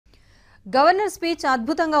Governor speech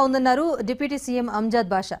అద్భుతంగా ఉందన్నారు deputy CM Amjad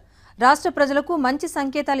బాషా. రాష్ట్ర ప్రజలకు మంచి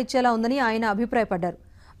సంకేతాలు ఇచ్చేలా ఉందని ఆయన అభిప్రాయపడ్డారు.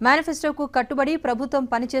 మేనిఫెస్టోకు కట్టుబడి ప్రభుత్వం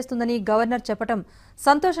పనిచేస్తుందని గవర్నర్ చెప్పడం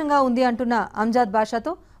సంతోషంగా ఉంది అంటున్న అమ్జద్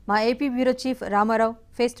బాషాతో మా AP bureau chief Ramarao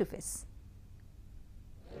face to face.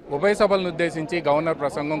 ఉభయ సభలను ఉద్దేశించి గవర్నర్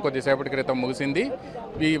ప్రసంగం కొద్దిసేపటి క్రితం ముగిసింది.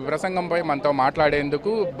 ఈ ప్రసంగంపై మనతో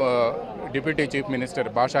మాట్లాడేందుకు డిప్యూటీ చీఫ్ మినిస్టర్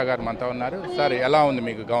బాషా గారు మనతో ఉన్నారు. సార్, ఎలా ఉంది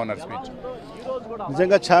మీకు గవర్నర్ స్పీచ్?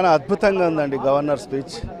 నిజంగా చాలా అద్భుతంగా ఉందండి గవర్నర్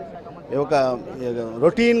స్పీచ్. ఒక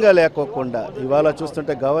రొటీన్గా లేకోకుండా ఇవాళ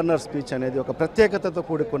చూస్తుంటే గవర్నర్ స్పీచ్ అనేది ఒక ప్రత్యేకతతో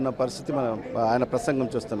కూడుకున్న పరిస్థితి మనం ఆయన ప్రసంగం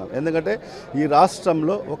చూస్తున్నాం. ఎందుకంటే ఈ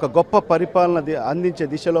రాష్ట్రంలో ఒక గొప్ప పరిపాలన అందించే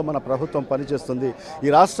దిశలో మన ప్రభుత్వం పనిచేస్తుంది.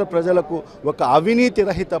 ఈ రాష్ట్ర ప్రజలకు ఒక అవినీతి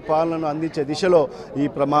రహిత పాలనను అందించే దిశలో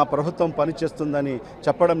మా ప్రభుత్వం పనిచేస్తుందని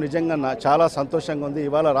చెప్పడం నిజంగా చాలా సంతోషంగా ఉంది.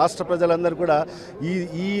 ఇవాళ రాష్ట్ర ప్రజలందరూ కూడా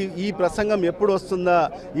ఈ ప్రసంగం ఎప్పుడు వస్తుందా,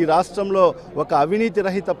 ఈ రాష్ట్రంలో ఒక అవినీతి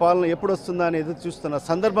రహిత పాలన ఎప్పుడు వస్తుందా అని ఎదురు చూస్తున్న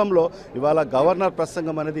సందర్భంలో ఇవాళ గవర్నర్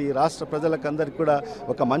ప్రసంగం అనేది ఈ రాష్ట్ర ప్రజలకందరికీ కూడా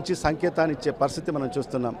ఒక మంచి సంకేతాన్ని ఇచ్చే పరిస్థితి మనం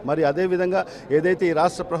చూస్తున్నాం. మరి అదేవిధంగా ఏదైతే ఈ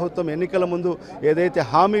రాష్ట్ర ప్రభుత్వం ఎన్నికల ముందు ఏదైతే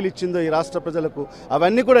హామీలు ఇచ్చిందో ఈ రాష్ట్ర ప్రజలకు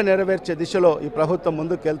అవన్నీ కూడా నెరవేర్చే దిశలో ఈ ప్రభుత్వం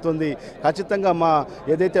ముందుకు వెళ్తుంది. ఖచ్చితంగా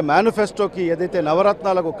ఏదైతే మేనిఫెస్టోకి ఏదైతే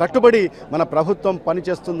నవరత్నాలకు కట్టుబడి మన ప్రభుత్వం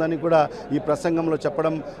పనిచేస్తుందని కూడా ఈ ప్రసంగంలో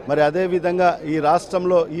చెప్పడం, మరి అదేవిధంగా ఈ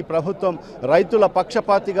రాష్ట్రంలో ఈ ప్రభుత్వం రైతుల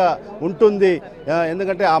పక్షపాతిగా ఉంటుంది.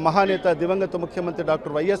 ఎందుకంటే ఆ మహానేత దివంగత ముఖ్యమంత్రి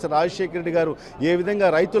డాక్టర్ వైఎస్ రాజశేఖర రెడ్డి గారు ఏ విధంగా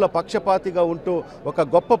రైతుల పక్షపాతిగా ఉంటూ ఒక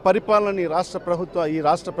గొప్ప పరిపాలనని ఈ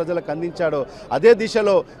రాష్ట్ర ప్రజలకు అందించాడో అదే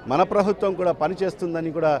దిశలో మన ప్రభుత్వం కూడా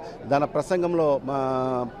పనిచేస్తుందని కూడా దాని ప్రసంగంలో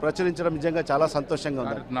ప్రచురించడం నిజంగా చాలా సంతోషంగా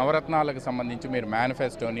ఉంది. నవరత్నాలకు సంబంధించి మీరు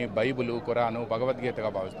మేనిఫెస్టోని బైబుల్, ఖురాను,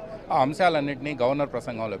 భగవద్గీతగా భావిస్తారు. ఆ అంశాలన్నింటినీ గవర్నర్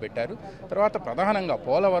ప్రసంగంలో పెట్టారు. తర్వాత ప్రధానంగా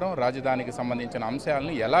పోలవరం రాజధానికి సంబంధించిన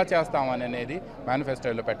అంశాలను ఎలా చేస్తామనేది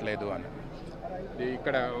మేనిఫెస్టోలో పెట్టలేదు అని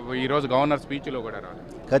ఇక్కడ ఈరోజు గవర్నర్ స్పీచ్లో కూడా రాదు.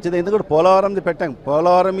 ఖచ్చితంగా ఎందుకంటే పోలవరంది పెట్టాం.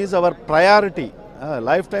 Polavaram is our priority,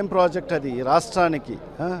 life time project. అది రాష్ట్రానికి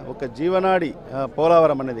ఒక జీవనాడి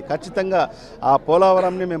పోలవరం అనేది. ఖచ్చితంగా ఆ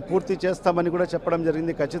పోలవరంని మేము పూర్తి చేస్తామని కూడా చెప్పడం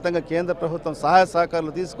జరిగింది. ఖచ్చితంగా కేంద్ర ప్రభుత్వం సహాయ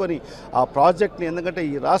సహకారాలు తీసుకొని ఆ ప్రాజెక్ట్ని, ఎందుకంటే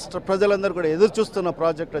ఈ రాష్ట్ర ప్రజలందరూ కూడా ఎదురు చూస్తున్న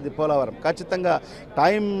ప్రాజెక్ట్ అది పోలవరం, ఖచ్చితంగా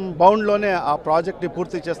టైం బౌండ్లోనే ఆ ప్రాజెక్ట్ని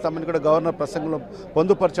పూర్తి చేస్తామని కూడా గవర్నర్ ప్రసంగంలో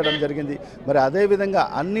పొందుపరచడం జరిగింది. మరి అదేవిధంగా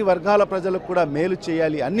అన్ని వర్గాల ప్రజలకు కూడా మేలు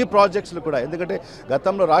చేయాలి, అన్ని ప్రాజెక్ట్స్లు కూడా. ఎందుకంటే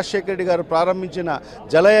గతంలో రాజశేఖర రెడ్డి గారు ప్రారంభించిన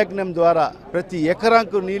జలయజ్ఞం ద్వారా ప్రతి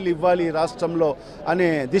ఎకరాకు నీళ్ళు ఇవ్వాలి రాష్ట్రంలో అనే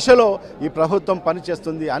దిశలో ఈ ప్రభుత్వం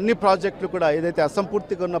పనిచేస్తుంది. అన్ని ప్రాజెక్టులు కూడా ఏదైతే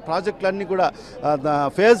అసంపూర్తిగా ఉన్న ప్రాజెక్టులన్నీ కూడా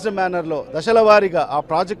ఫేజ్డ్ మేనర్లో దశల వారీగా ఆ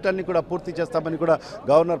ప్రాజెక్టులన్నీ కూడా పూర్తి చేస్తామని కూడా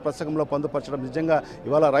గవర్నర్ ప్రసంగంలో పొందుపరచడం నిజంగా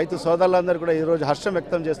ఇవాళ రైతు సోదరులందరూ కూడా ఈరోజు హర్షం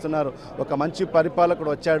వ్యక్తం చేస్తున్నారు. ఒక మంచి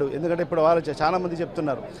పరిపాలకుడు వచ్చాడు. ఎందుకంటే ఇప్పుడు వాళ్ళు చాలామంది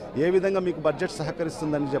చెప్తున్నారు ఏ విధంగా మీకు బడ్జెట్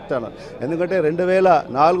సహకరిస్తుందని చెప్తున్నారు. ఎందుకంటే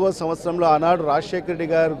 2004వ సంవత్సరంలో ఆనాడు రాజశేఖర రెడ్డి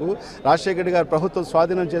గారు ప్రభుత్వం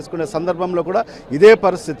స్వాధీనం చేసుకునే సందర్భంలో కూడా ఇదే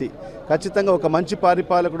పరిస్థితి. ఖచ్చితంగా ఒక మంచి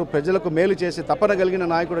పరిపాలకుడు, ప్రజలకు మేలు చేసి తపన కలిగిన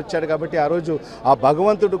నాయకుడు వచ్చాడు కాబట్టి ఆ రోజు ఆ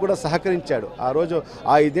భగవంతుడు కూడా సహకరించాడు. ఆ రోజు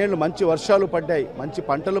ఆ 5 ఏళ్ళు మంచి వర్షాలు పడ్డాయి, మంచి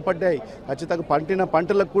పంటలు పడ్డాయి. ఖచ్చితంగా పండిన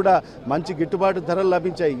పంటలకు కూడా మంచి గిట్టుబాటు ధరలు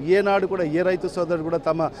లభించాయి. ఏనాడు కూడా ఏ రైతు సోదరుడు కూడా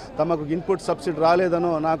తమకు ఇన్పుట్ సబ్సిడీ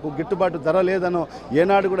రాలేదనో, నాకు గిట్టుబాటు ధర లేదనో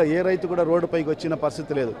ఏనాడు కూడా ఏ రైతు కూడా రోడ్డుపైకి వచ్చిన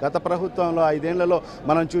పరిస్థితి లేదు. గత ప్రభుత్వంలో 5 ఏళ్లలో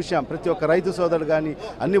మనం చూసాం ప్రతి ఒక్క రైతు సోదరుడు కానీ,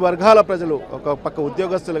 అన్ని వర్గాల ప్రజలు, ఒక పక్క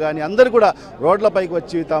ఉద్యోగస్తులు కానీ అందరూ కూడా రోడ్లపైకి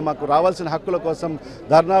వచ్చి తమకు రావాల్సిన హక్కుల కోసం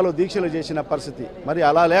ధర్నాలు, దీక్షలు చేసిన పరిస్థితి. మరి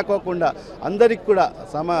అలా లేకోకుండా అందరికి కూడా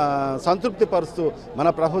సంతృప్తి పరుస్తూ మన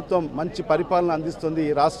ప్రభుత్వం మంచి పరిపాలన అందిస్తుంది.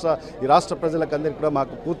 ఈ రాష్ట్ర ప్రజలకు అందరికీ కూడా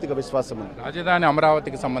మాకు పూర్తిగా విశ్వాసం ఉంది. రాజధాని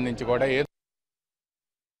అమరావతికి సంబంధించి కూడా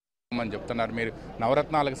అని చెప్తున్నారు. మీరు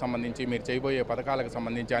నవరత్నాలకు సంబంధించి, మీరు చేయబోయే పథకాలకు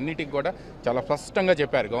సంబంధించి అన్నిటికి కూడా చాలా స్పష్టంగా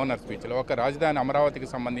చెప్పారు గవర్నర్ స్పీచ్లో. ఒక రాజధాని అమరావతికి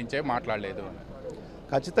సంబంధించే మాట్లాడలేదు.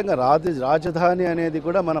 ఖచ్చితంగా రాజధాని అనేది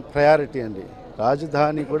కూడా మన ప్రయారిటీ అండి.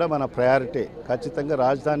 రాజధాని కూడా మన ప్రయారిటీ. ఖచ్చితంగా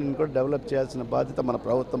రాజధానిని కూడా డెవలప్ చేయాల్సిన బాధ్యత మన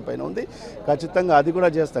ప్రభుత్వం పైన ఉంది. ఖచ్చితంగా అది కూడా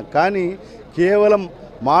చేస్తాం. కానీ కేవలం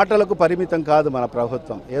మాటలకు పరిమితం కాదు మన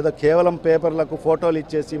ప్రభుత్వం. ఏదో కేవలం పేపర్లకు ఫోటోలు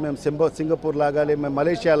ఇచ్చేసి మేము సింగపూర్ లాగా, మేము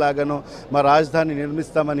మలేషియా లాగాను మా రాజధాని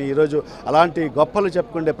నిర్మిస్తామని ఈరోజు అలాంటి గొప్పలు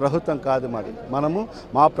చెప్పుకునే ప్రభుత్వం కాదు మాది.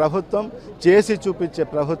 మా ప్రభుత్వం చేసి చూపించే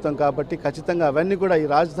ప్రభుత్వం కాబట్టి ఖచ్చితంగా అవన్నీ కూడా ఈ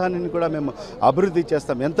రాజధానిని కూడా మేము అభివృద్ధి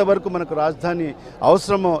చేస్తాం. ఎంతవరకు మనకు రాజధాని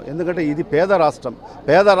అవసరమో, ఎందుకంటే ఇది పేద రాష్ట్రం.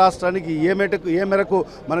 పేద రాష్ట్రానికి ఏ మేరకు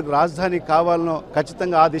మనకు రాజధాని కావాలనో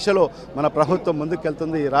ఖచ్చితంగా ఆ దిశలో మన ప్రభుత్వం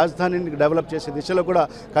ముందుకెళ్తుంది. ఈ రాజధానిని డెవలప్ చేసే దిశలో కూడా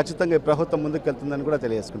ఖచ్చితంగా ఈ ప్రభుత్వం ముందుకెళ్తుందని కూడా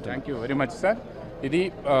తెలియజేసుకుంటాం. Thank you very much sir. ఇది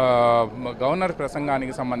గవర్నర్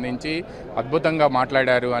ప్రసంగానికి సంబంధించి అద్భుతంగా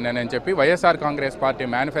మాట్లాడారు అని చెప్పి వైఎస్ఆర్ కాంగ్రెస్ పార్టీ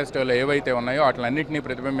మేనిఫెస్టోలో ఏవైతే ఉన్నాయో వాటిలన్నింటినీ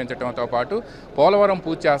ప్రతిబింబించడంతో పాటు పోలవరం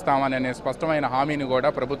పూర్తి చేస్తామనే స్పష్టమైన హామీని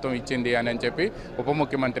కూడా ప్రభుత్వం ఇచ్చింది అని చెప్పి ఉప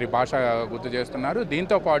ముఖ్యమంత్రి భాష గుర్తు చేస్తున్నారు.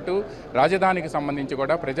 దీంతోపాటు రాజధానికి సంబంధించి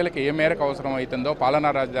కూడా ప్రజలకు ఏ మేరకు అవసరం అవుతుందో పాలనా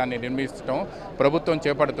రాజధాని నిర్మించడం ప్రభుత్వం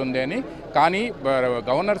చేపడుతుంది అని, కానీ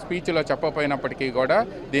గవర్నర్ స్పీచ్లో చెప్పకపోయినప్పటికీ కూడా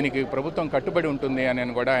దీనికి ప్రభుత్వం కట్టుబడి ఉంటుంది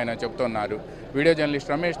అని కూడా ఆయన చెప్తున్నారు. Video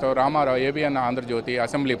journalist రమేష్తో Ramarao, ABN Andhra Jyothi,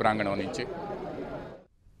 assembly ప్రాంగణం నుంచి.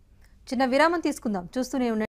 చిన్న విరామం తీసుకుందాం, చూస్తూనే ఉండండి.